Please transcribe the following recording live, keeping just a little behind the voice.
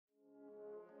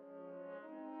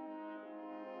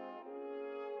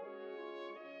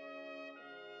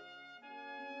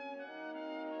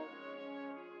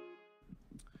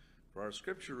For our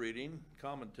scripture reading,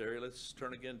 commentary, let's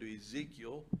turn again to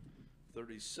Ezekiel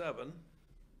 37.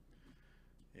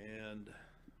 And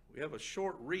we have a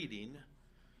short reading,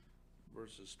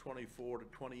 verses 24 to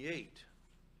 28.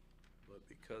 But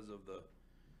because of the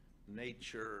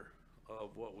nature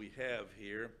of what we have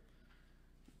here,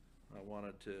 I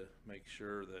wanted to make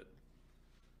sure that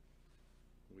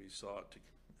we saw it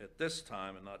at this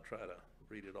time and not try to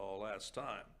read it all last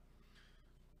time.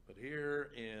 But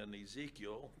here in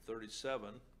Ezekiel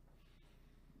 37,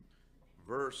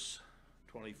 verse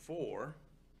 24,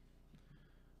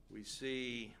 we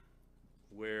see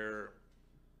where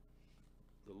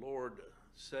the Lord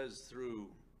says through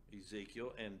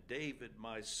Ezekiel, "And David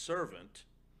my servant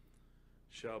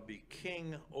shall be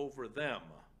king over them."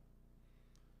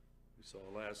 We saw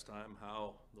last time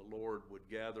how the Lord would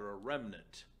gather a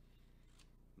remnant,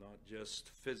 not just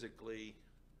physically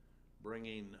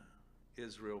bringing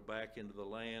Israel back into the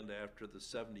land after the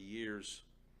 70 years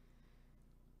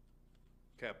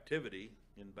captivity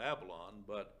in Babylon,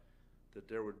 but that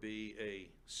there would be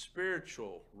a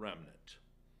spiritual remnant.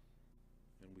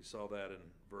 And we saw that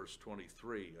in verse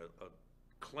 23, a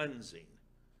cleansing,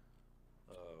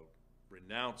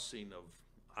 renouncing of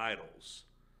idols,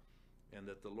 and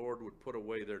that the Lord would put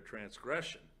away their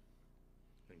transgression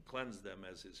and cleanse them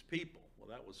as his people. Well,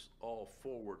 that was all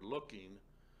forward looking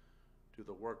to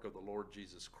the work of the Lord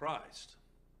Jesus Christ.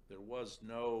 There was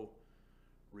no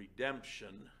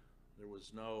redemption, there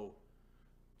was no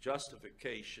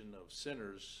justification of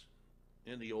sinners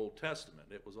in the Old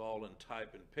Testament. It was all in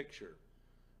type and picture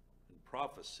and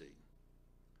prophecy,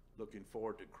 looking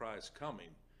forward to Christ's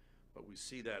coming. But we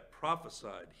see that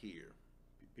prophesied here.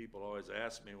 People always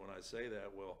ask me when I say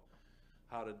that, well,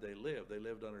 how did they live? They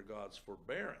lived under God's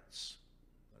forbearance.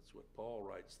 That's what Paul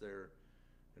writes there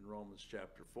in Romans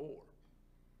chapter 4.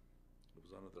 It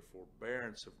was under the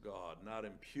forbearance of God, not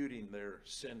imputing their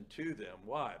sin to them.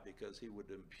 Why? Because he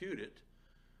would impute it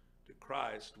to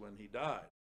Christ when he died.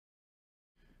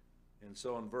 And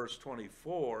so in verse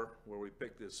 24, where we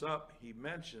pick this up, he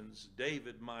mentions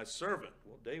David, my servant.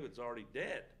 Well, David's already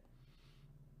dead,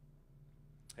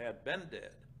 had been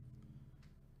dead.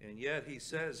 And yet he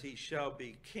says he shall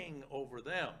be king over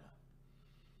them.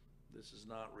 This is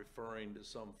not referring to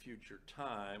some future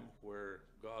time where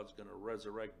God's going to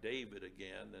resurrect David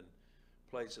again and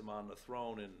place him on the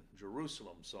throne in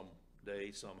Jerusalem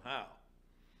someday, somehow.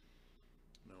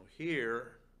 Now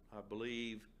here, I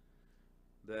believe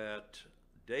that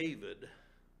David,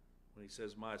 when he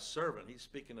says my servant, he's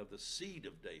speaking of the seed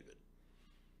of David,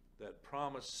 that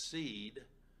promised seed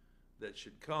that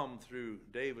should come through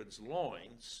David's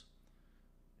loins,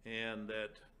 and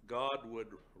that God would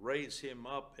raise him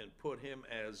up and put him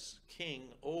as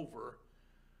king over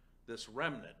this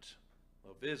remnant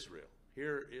of Israel.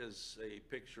 Here is a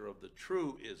picture of the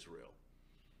true Israel,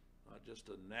 not just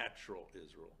a natural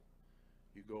Israel.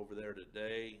 You go over there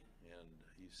today and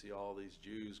you see all these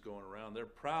Jews going around. They're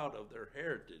proud of their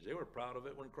heritage. They were proud of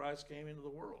it when Christ came into the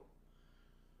world.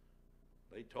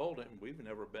 They told him, we've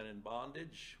never been in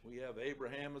bondage. We have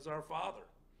Abraham as our father.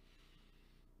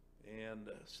 And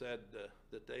said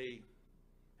that they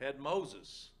had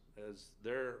Moses as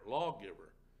their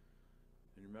lawgiver.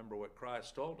 And remember what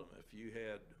Christ told them. If you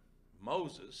had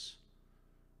Moses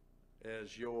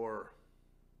as your,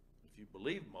 if you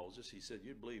believed Moses, he said,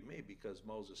 you'd believe me because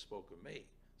Moses spoke of me.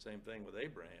 Same thing with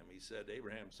Abraham. He said,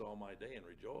 Abraham saw my day and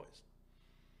rejoiced.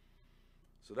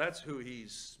 So that's who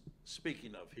he's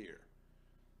speaking of here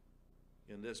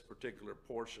in this particular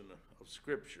portion of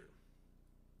Scripture.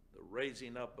 The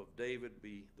raising up of David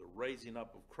be the raising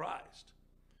up of Christ.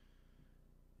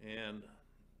 And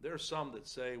there's some that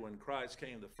say when Christ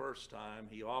came the first time,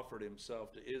 he offered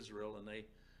himself to Israel and they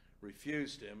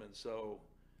refused him, and so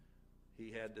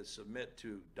he had to submit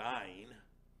to dying,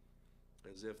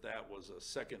 as if that was a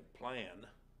second plan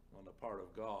on the part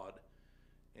of God.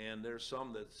 And there's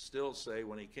some that still say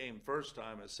when he came first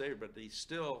time as Savior, but he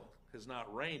still is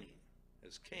not reigning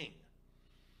as king.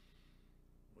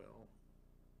 Well,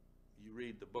 you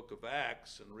read the book of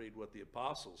Acts and read what the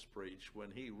apostles preached.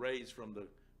 When he raised from the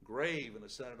grave and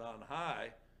ascended on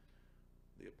high,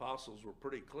 the apostles were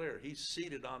pretty clear. He's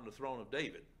seated on the throne of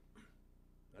David.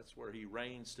 That's where he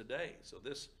reigns today. So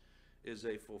this is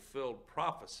a fulfilled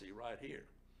prophecy right here.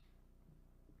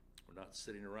 We're not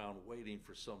sitting around waiting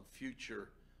for some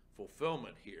future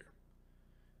fulfillment here.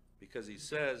 Because he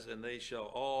says, and they shall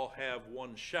all have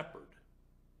one shepherd.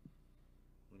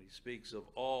 When he speaks of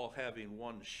all having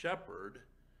one shepherd,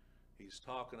 he's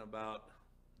talking about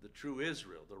the true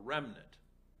Israel, the remnant.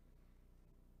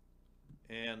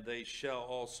 And they shall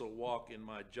also walk in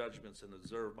my judgments and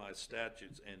observe my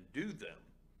statutes and do them.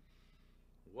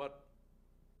 What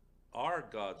are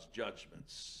God's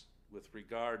judgments with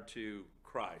regard to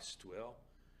Christ? Well,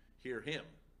 hear him.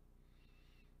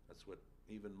 That's what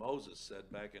even Moses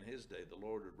said back in his day. The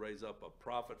Lord would raise up a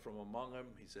prophet from among them.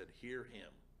 He said, hear him.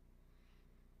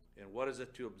 And what is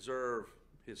it to observe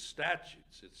his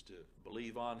statutes? It's to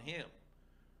believe on him,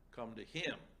 come to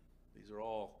him. These are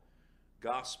all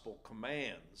gospel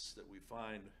commands that we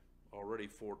find already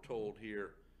foretold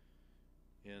here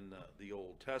in the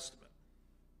Old Testament.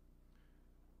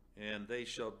 And they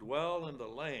shall dwell in the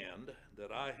land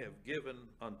that I have given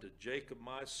unto Jacob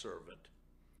my servant,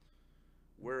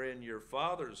 wherein your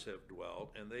fathers have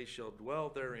dwelt, and they shall dwell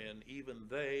therein, even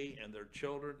they and their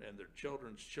children and their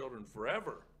children's children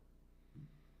forever.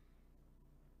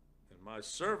 And my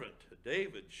servant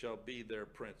David shall be their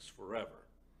prince forever.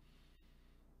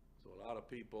 So a lot of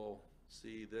people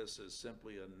see this as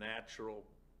simply a natural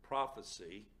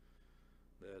prophecy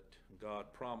that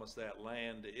God promised that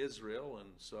land to Israel, and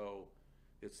so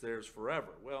it's theirs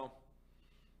forever. Well,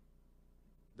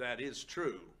 that is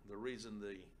true. The reason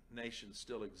the nation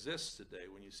still exists today,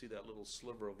 when you see that little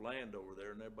sliver of land over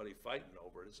there and everybody fighting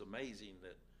over it, it's amazing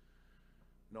that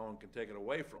no one can take it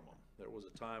away from them. There was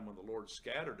a time when the Lord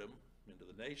scattered them into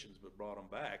the nations but brought them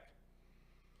back.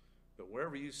 But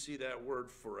wherever you see that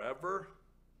word forever,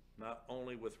 not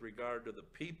only with regard to the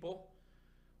people,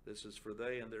 this is for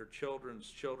they and their children's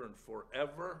children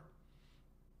forever.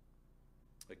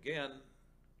 Again,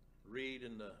 read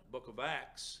in the book of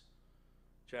Acts,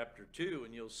 chapter 2,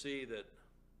 and you'll see that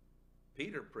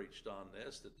Peter preached on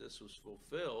this, that this was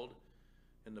fulfilled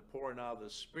in the pouring out of the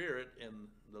Spirit and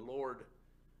the Lord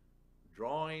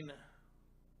drawing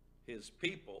his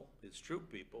people, his true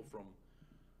people, from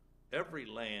every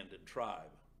land and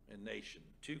tribe and nation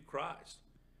to Christ.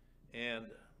 And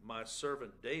my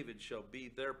servant David shall be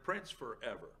their prince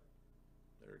forever.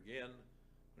 There again,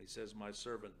 when he says my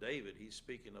servant David, he's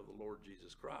speaking of the Lord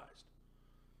Jesus Christ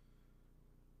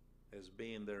as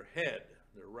being their head,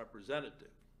 their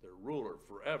representative, their ruler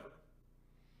forever.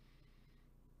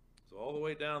 So all the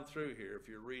way down through here, if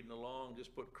you're reading along,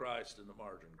 just put Christ in the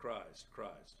margin. Christ,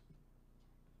 Christ.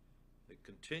 It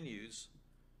continues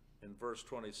in verse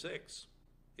 26.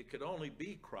 It could only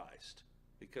be Christ,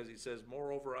 because he says,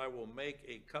 moreover, I will make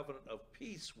a covenant of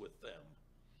peace with them.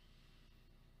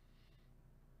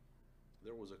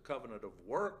 There was a covenant of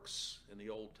works in the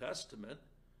Old Testament,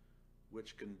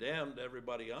 which condemned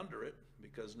everybody under it,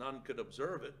 because none could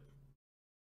observe it.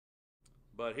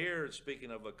 But here it's speaking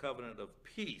of a covenant of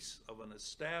peace, of an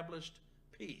established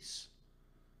peace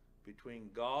between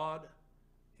God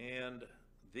and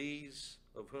these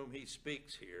of whom he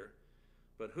speaks here.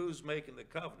 But who's making the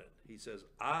covenant? He says,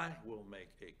 I will make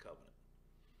a covenant.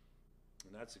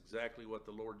 And that's exactly what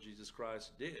the Lord Jesus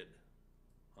Christ did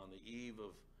on the eve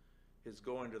of his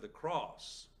going to the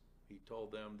cross. He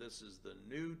told them, this is the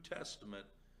New Testament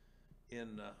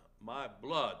in my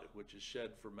blood, which is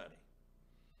shed for many.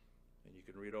 And you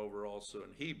can read over also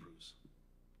in Hebrews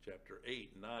chapter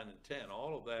 8, 9, and 10.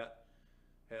 All of that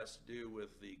has to do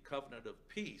with the covenant of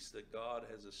peace that God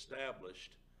has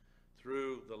established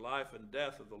through the life and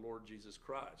death of the Lord Jesus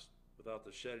Christ. Without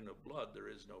the shedding of blood, there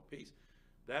is no peace.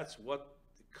 That's what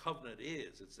the covenant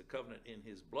is. It's the covenant in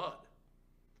his blood.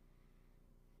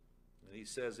 And he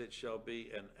says it shall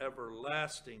be an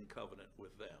everlasting covenant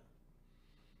with them.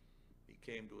 He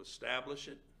came to establish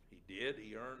it. He did.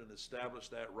 He earned and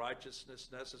established that righteousness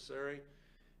necessary.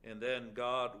 And then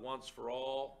God, once for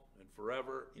all and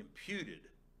forever, imputed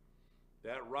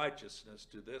that righteousness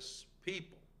to this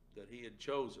people that he had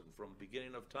chosen from the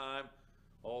beginning of time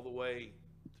all the way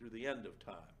through the end of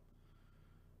time.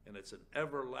 And it's an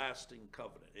everlasting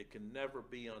covenant. It can never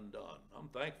be undone. I'm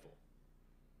thankful.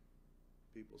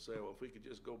 People say, well, if we could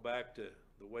just go back to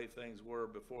the way things were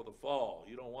before the fall.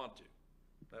 You don't want to.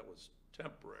 That was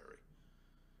temporary.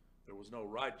 There was no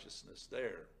righteousness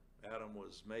there. Adam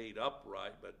was made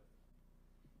upright, but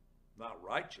not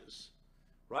righteous.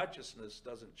 Righteousness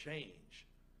doesn't change.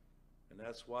 And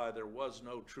that's why there was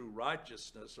no true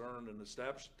righteousness earned and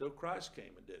established until Christ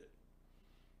came and did it.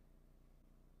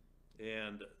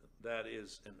 And that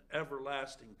is an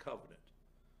everlasting covenant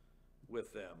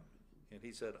with them. And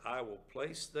he said, I will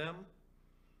place them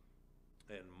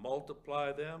and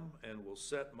multiply them and will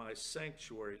set my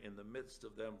sanctuary in the midst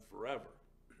of them forever.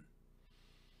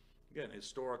 Again,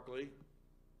 historically,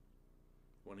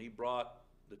 when he brought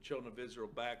the children of Israel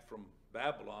back from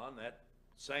Babylon, that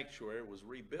sanctuary was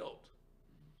rebuilt.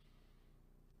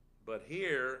 But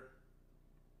here,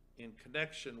 in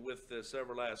connection with this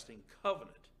everlasting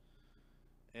covenant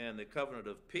and the covenant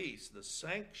of peace, the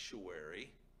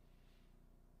sanctuary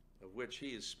of which he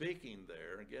is speaking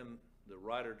there, again, the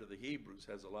writer to the Hebrews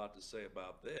has a lot to say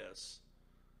about this,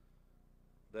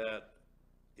 that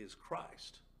is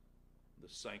Christ, the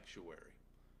sanctuary.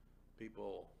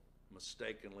 People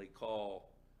mistakenly call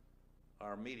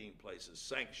our meeting places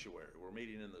sanctuary. We're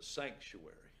meeting in the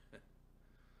sanctuary.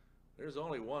 There's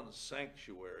only one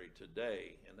sanctuary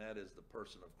today, and that is the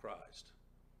person of Christ.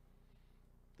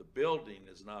 The building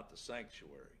is not the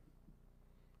sanctuary.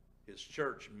 His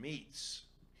church meets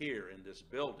here in this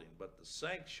building, but the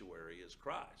sanctuary is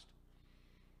Christ.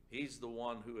 He's the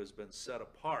one who has been set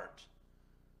apart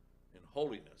in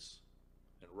holiness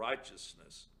and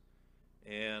righteousness.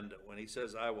 And when he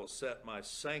says, I will set my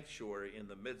sanctuary in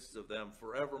the midst of them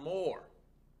forevermore,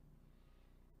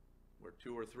 where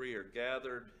 2 or 3 are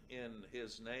gathered in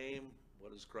his name,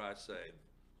 what does Christ say?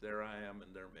 There I am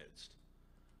in their midst.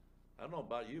 I don't know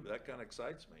about you, but that kind of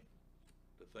excites me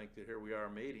to think that here we are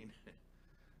meeting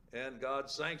and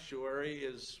God's sanctuary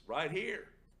is right here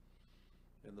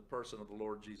in the person of the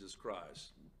Lord Jesus Christ.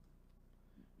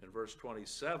 In verse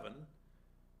 27,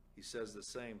 he says the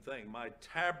same thing. My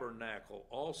tabernacle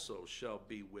also shall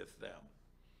be with them.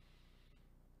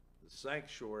 The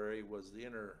sanctuary was the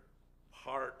inner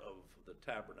part of the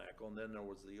tabernacle, and then there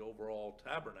was the overall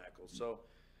tabernacle. So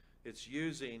it's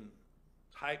using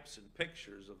types and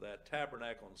pictures of that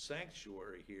tabernacle and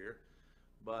sanctuary here,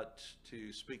 but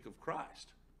to speak of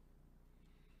Christ.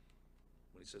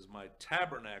 When he says, my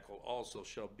tabernacle also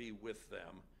shall be with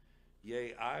them,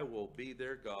 yea, I will be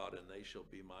their God, and they shall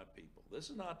be my people. This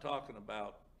is not talking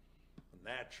about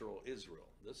natural Israel.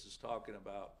 This is talking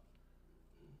about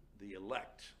the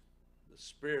elect, the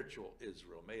spiritual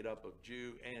Israel, made up of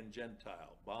Jew and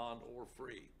Gentile, bond or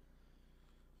free,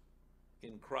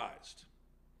 in Christ.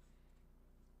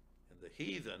 And the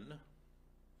heathen,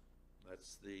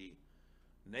 that's the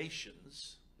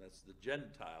nations, that's the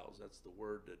Gentiles, that's the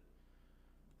word that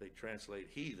they translate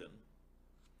heathen,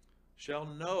 shall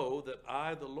know that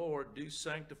I, the Lord, do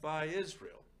sanctify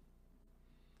Israel.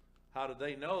 How do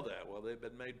they know that? Well, they've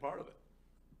been made part of it.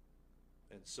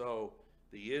 And so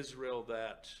the Israel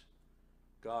that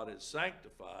God has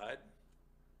sanctified,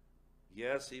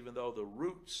 yes, even though the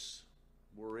roots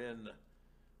were in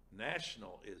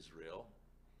national Israel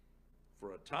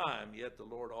for a time, yet the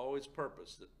Lord always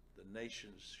purposed that the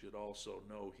nations should also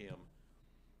know him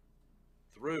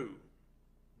through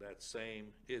that same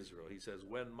Israel. He says,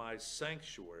 when my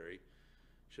sanctuary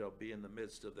shall be in the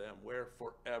midst of them, where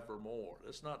forevermore.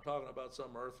 It's not talking about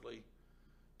some earthly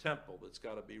temple that's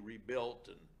got to be rebuilt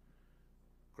and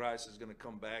Christ is going to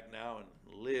come back now and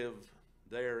live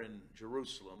there in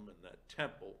Jerusalem and that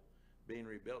temple being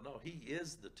rebuilt. No, he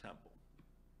is the temple.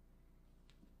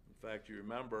 In fact, you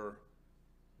remember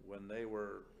when they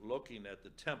were looking at the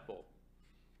temple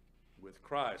with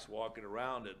Christ, walking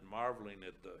around it and marveling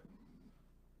at the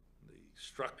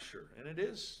structure. And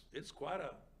it's quite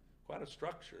a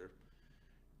structure.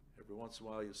 Every once in a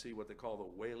while you see what they call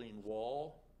the Wailing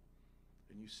Wall,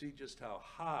 and you see just how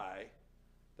high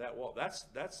that wall, that's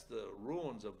the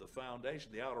ruins of the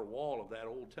foundation, the outer wall of that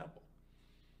old temple.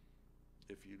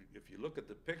 If you look at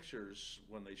the pictures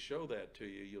when they show that to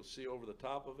you, you'll see over the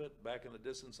top of it, back in the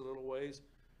distance a little ways,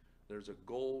 there's a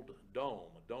gold dome,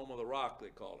 a dome of the rock they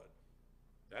call it.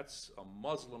 That's a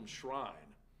Muslim shrine,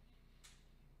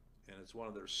 and it's one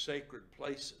of their sacred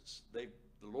places. The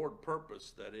Lord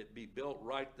purposed that it be built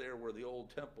right there where the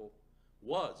old temple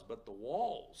was, but the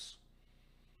walls,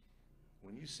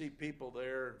 when you see people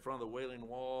there in front of the Wailing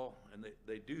Wall, and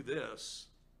they do this,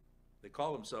 they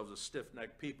call themselves a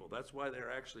stiff-necked people. That's why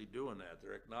they're actually doing that.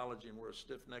 They're acknowledging we're a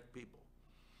stiff-necked people.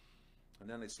 And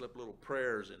then they slip little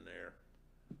prayers in there.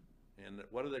 And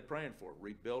what are they praying for?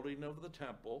 Rebuilding of the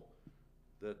temple,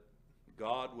 that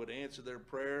God would answer their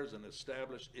prayers and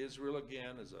establish Israel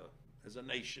again as a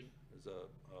nation, as a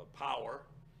power.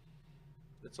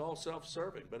 It's all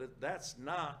self-serving, but that's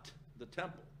not the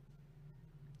temple.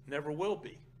 Never will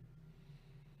be.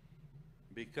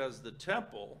 Because the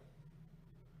temple,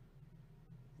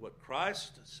 what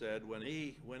Christ said when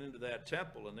he went into that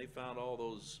temple and they found all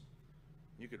those,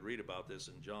 you could read about this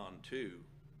in John 2,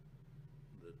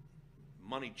 the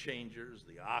money changers,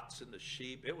 the oxen, the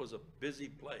sheep. It was a busy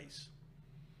place.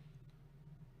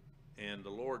 And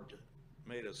the Lord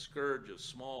made a scourge of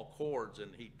small cords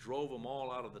and he drove them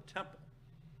all out of the temple.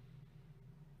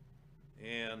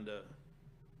 And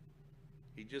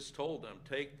he just told them,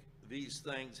 take these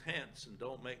things hence and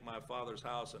don't make my Father's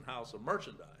house an house of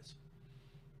merchandise.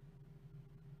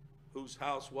 Whose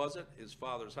house was it? His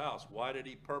Father's house. Why did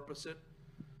he purpose it?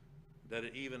 That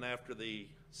it, even after the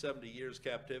 70 years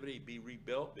captivity, be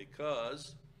rebuilt,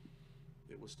 because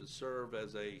it was to serve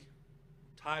as a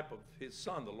type of his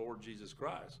Son, the Lord Jesus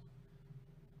Christ.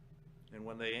 And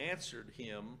when they answered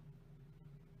him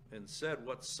and said,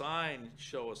 What sign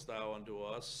showest thou unto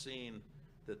us, seeing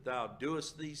that thou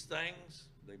doest these things?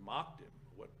 They mocked him.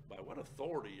 By what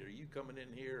authority are you coming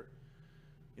in here?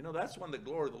 You know, that's when the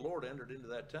glory of the Lord entered into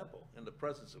that temple, in the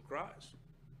presence of Christ.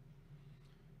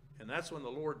 And that's when the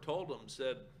Lord told them,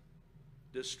 said,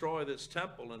 destroy this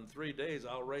temple, in 3 days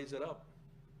I'll raise it up.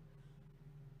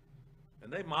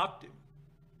 And they mocked him.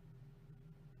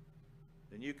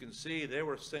 And you can see they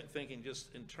were thinking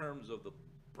just in terms of the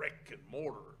brick and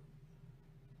mortar,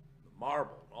 the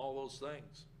marble, and all those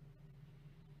things.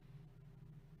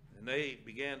 And they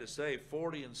began to say,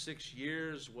 46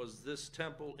 years was this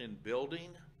temple in building,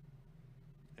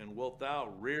 and wilt thou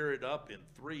rear it up in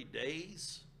 3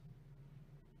 days?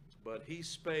 But he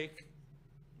spake,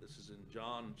 this is in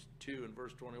John 2 and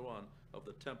verse 21, of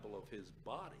the temple of his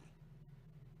body.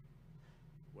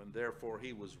 When therefore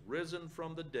he was risen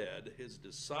from the dead, his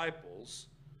disciples,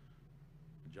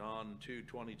 John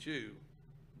 2:22,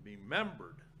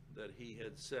 remembered that he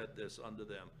had said this unto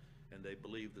them, and they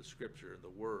believed the scripture and the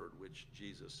word which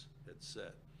Jesus had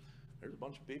said. There's a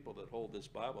bunch of people that hold this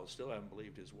Bible and still haven't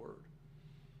believed his word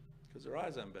because their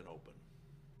eyes haven't been opened.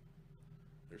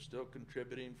 They're still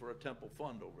contributing for a temple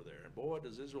fund over there. And boy,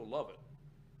 does Israel love it.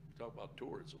 You talk about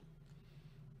tourism.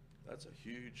 That's a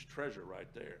huge treasure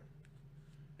right there.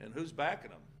 And who's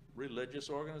backing them? Religious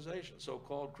organizations,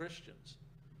 so-called Christians.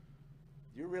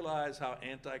 Do you realize how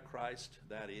antichrist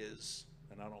that is?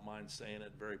 And I don't mind saying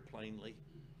it very plainly.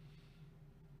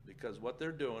 Because what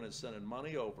they're doing is sending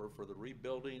money over for the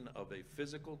rebuilding of a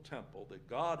physical temple that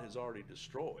God has already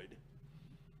destroyed.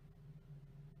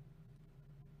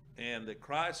 And that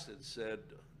Christ had said,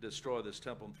 destroy this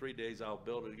temple in 3 days, I'll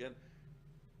build it again.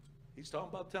 He's talking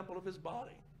about the temple of his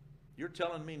body. You're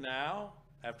telling me now,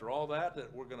 after all that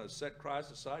we're going to set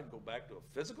Christ aside and go back to a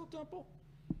physical temple?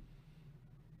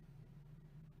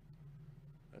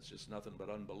 That's just nothing but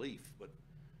unbelief. But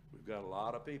we've got a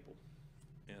lot of people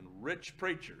and rich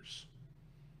preachers.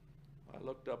 I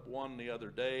looked up one the other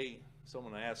day.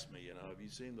 Someone asked me, you know, have you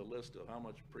seen the list of how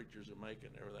much preachers are making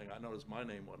and everything? I noticed my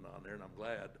name wasn't on there, and I'm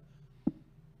glad.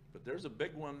 But there's a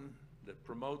big one that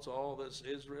promotes all this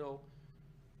Israel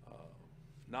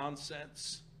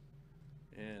nonsense,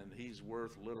 and he's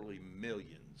worth literally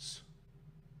millions.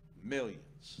 Millions.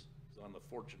 He's on the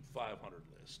Fortune 500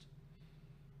 list.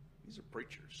 These are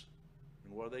preachers.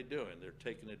 And what are they doing? They're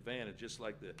taking advantage, just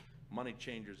like the money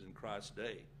changers in Christ's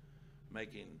day,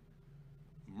 making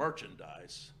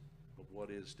merchandise of what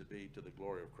is to be to the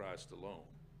glory of Christ alone.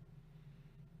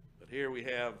 But here we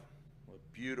have a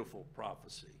beautiful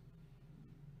prophecy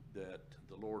that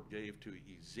the Lord gave to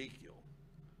Ezekiel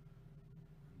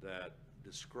that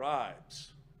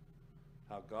describes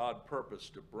how God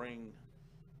purposed to bring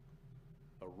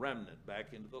a remnant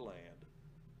back into the land,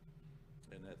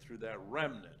 and that through that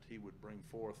remnant he would bring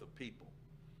forth a people,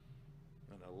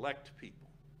 an elect people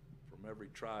from every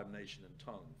tribe, nation, and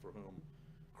tongue, for whom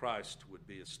Christ would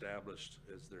be established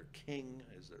as their king,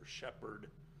 as their shepherd.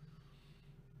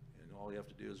 And all you have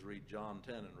to do is read John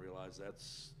 10 and realize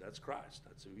that's Christ.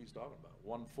 That's who he's talking about.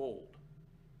 One fold,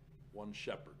 one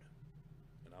shepherd.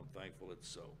 And I'm thankful it's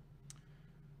so.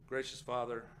 Gracious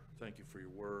Father, thank you for your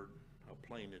word, how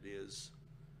plain it is.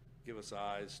 Give us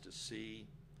eyes to see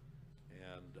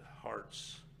and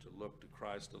hearts to look to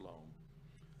Christ alone.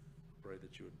 Pray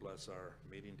that you would bless our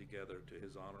meeting together to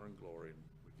his honor and glory. And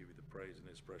we give you the praise in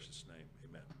his precious name.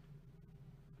 Amen.